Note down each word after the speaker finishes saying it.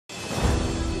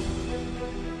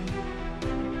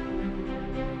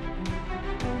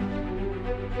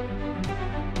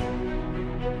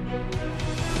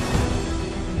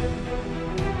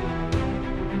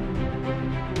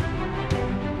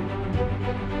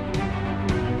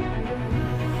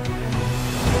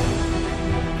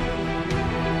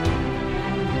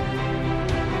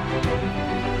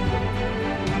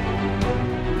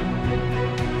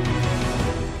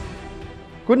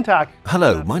Guten Tag.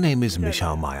 Hello, my name is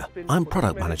Michael Meyer. I'm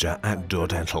Product Manager at Dürr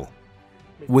Dental.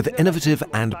 With innovative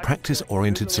and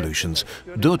practice-oriented solutions,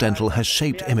 Dürr Dental has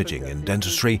shaped imaging in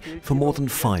dentistry for more than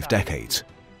 5 decades.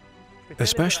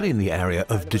 Especially in the area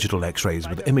of digital X-rays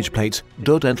with image plates,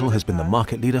 Dürr Dental has been the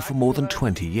market leader for more than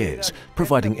 20 years,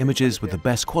 providing images with the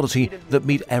best quality that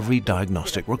meet every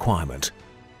diagnostic requirement.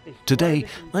 Today,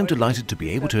 I'm delighted to be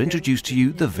able to introduce to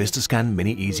you the VistaScan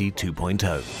Mini Easy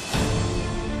 2.0.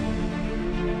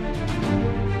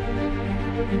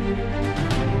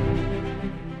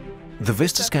 The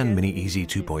VistaScan Mini Easy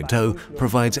 2.0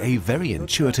 provides a very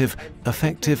intuitive,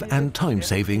 effective and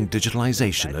time-saving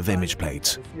digitalization of image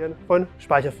plates.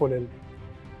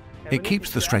 It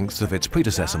keeps the strengths of its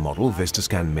predecessor model,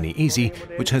 VistaScan Mini Easy,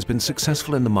 which has been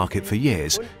successful in the market for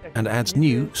years, and adds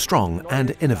new, strong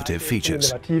and innovative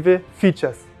features.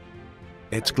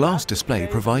 Its glass display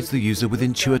provides the user with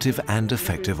intuitive and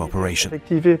effective operation.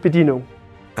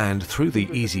 And through the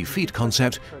easy feed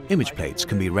concept, image plates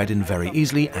can be read in very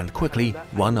easily and quickly,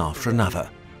 one after another.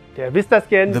 The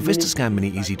VistaScan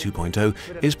Mini Easy 2.0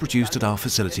 is produced at our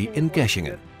facility in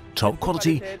Gechingen. Top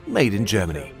quality, made in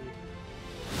Germany.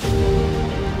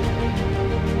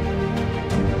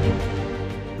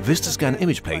 VistaScan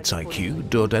Image Plates IQ,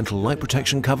 Dürr Dental Light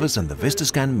Protection Covers and the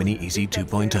VistaScan Mini Easy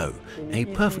 2.0, a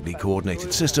perfectly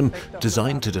coordinated system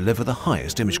designed to deliver the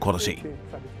highest image quality.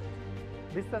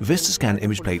 VistaScan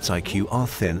Image Plates IQ are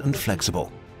thin and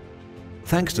flexible.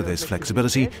 Thanks to this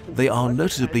flexibility, they are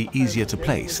noticeably easier to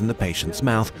place in the patient's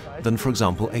mouth than, for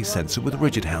example, a sensor with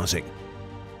rigid housing.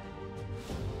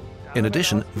 In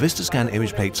addition, VistaScan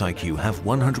Image Plates IQ have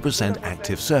 100%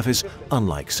 active surface,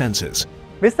 unlike sensors.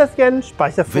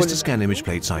 VistaScan Image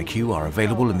Plates IQ are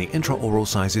available in the intraoral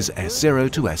sizes S0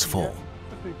 to S4.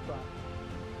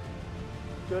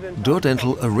 Dürr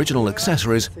Dental original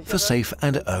accessories for safe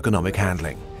and ergonomic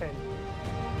handling.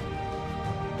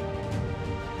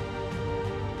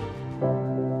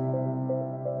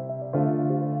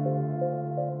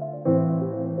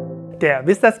 The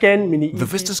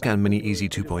VistaScan Mini Easy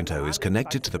 2.0 is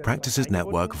connected to the practice's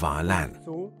network via LAN,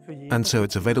 and so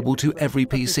it's available to every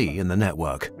PC in the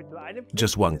network.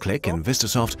 Just one click in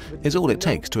VistaSoft is all it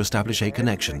takes to establish a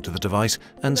connection to the device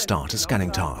and start a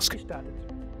scanning task.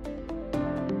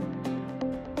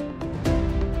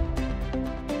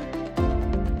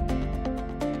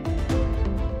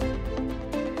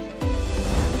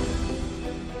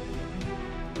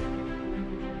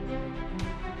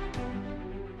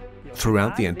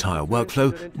 Throughout the entire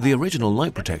workflow, the original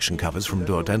light protection covers from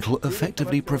Dürr Dental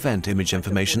effectively prevent image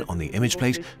information on the image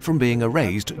plate from being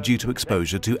erased due to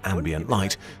exposure to ambient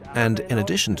light, and in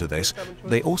addition to this,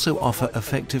 they also offer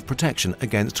effective protection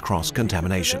against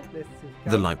cross-contamination.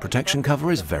 The light protection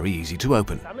cover is very easy to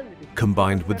open.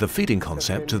 Combined with the feeding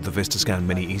concept of the VistaScan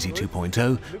Mini Easy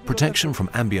 2.0, protection from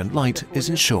ambient light is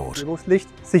ensured.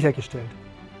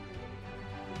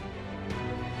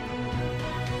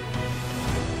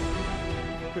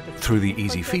 Through the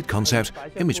easy feed concept,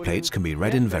 image plates can be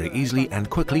read in very easily and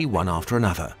quickly, one after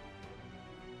another.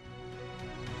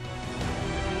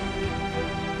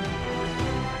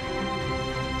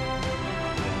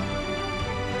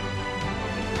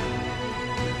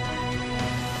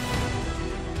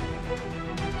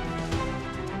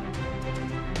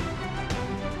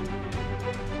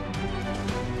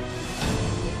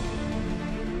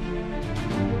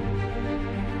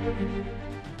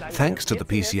 Thanks to the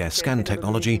PCS scan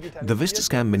technology, the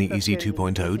VistaScan Mini Easy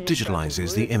 2.0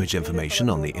 digitalizes the image information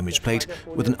on the image plate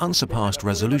with an unsurpassed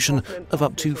resolution of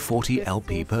up to 40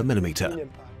 LP per millimeter.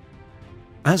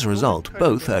 As a result,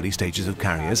 both early stages of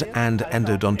caries and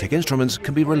endodontic instruments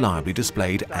can be reliably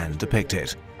displayed and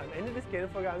depicted.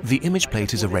 The image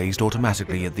plate is erased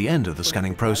automatically at the end of the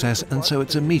scanning process, and so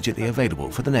it's immediately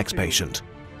available for the next patient.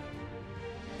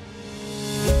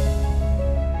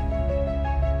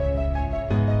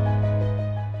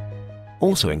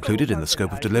 Also included in the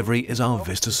scope of delivery is our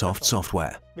VistaSoft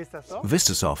software.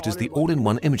 VistaSoft is the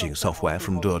all-in-one imaging software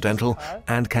from Dürr Dental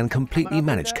and can completely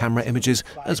manage camera images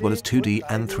as well as 2D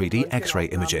and 3D X-ray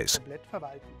images.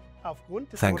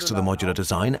 Thanks to the modular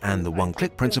design and the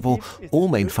one-click principle, all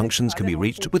main functions can be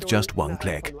reached with just one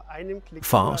click.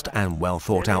 Fast and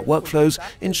well-thought-out workflows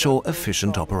ensure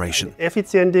efficient operation.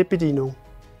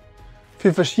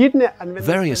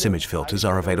 Various image filters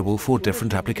are available for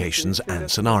different applications and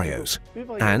scenarios.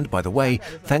 And, by the way,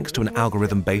 thanks to an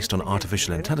algorithm based on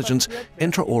artificial intelligence,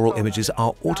 intraoral images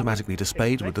are automatically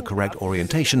displayed with the correct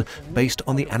orientation based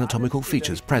on the anatomical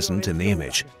features present in the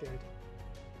image.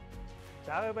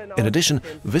 In addition,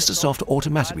 VistaSoft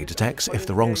automatically detects if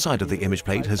the wrong side of the image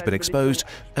plate has been exposed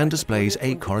and displays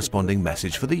a corresponding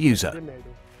message for the user.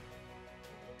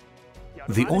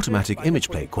 The automatic image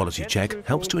plate quality check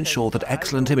helps to ensure that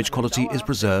excellent image quality is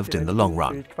preserved in the long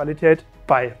run.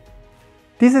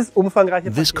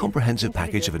 This comprehensive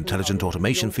package of intelligent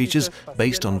automation features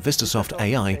based on VistaSoft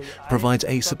AI provides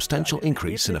a substantial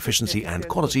increase in efficiency and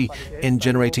quality in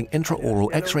generating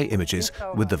intraoral X-ray images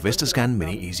with the VistaScan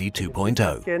Mini Easy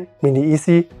 2.0. Mini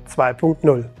Easy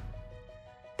 2.0.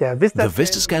 The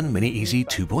VistaScan Mini Easy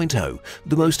 2.0,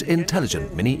 the most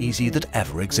intelligent Mini Easy that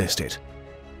ever existed.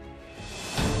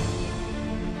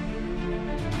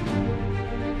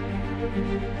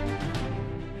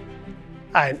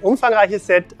 A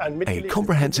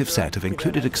comprehensive set of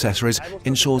included accessories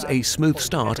ensures a smooth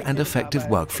start and effective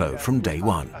workflow from day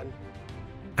one.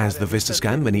 As the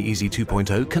VistaScan Mini Easy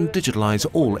 2.0 can digitalize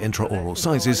all intraoral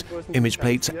sizes, image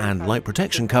plates and light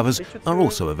protection covers are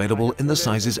also available in the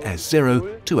sizes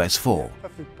S0 to S4.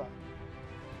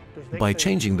 By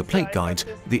changing the plate guides,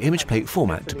 the image plate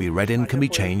format to be read in can be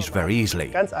changed very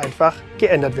easily.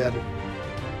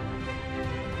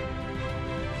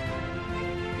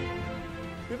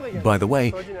 By the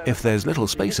way, if there's little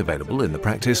space available in the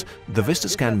practice, the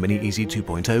VistaScan Mini Easy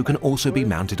 2.0 can also be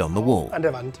mounted on the wall. The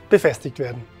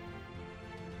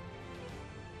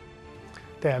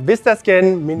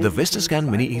VistaScan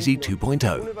Mini Easy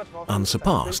 2.0,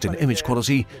 unsurpassed in image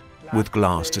quality, with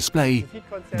glass display,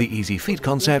 the easy feed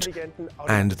concept,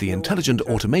 and the intelligent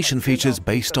automation features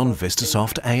based on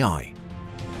VistaSoft AI.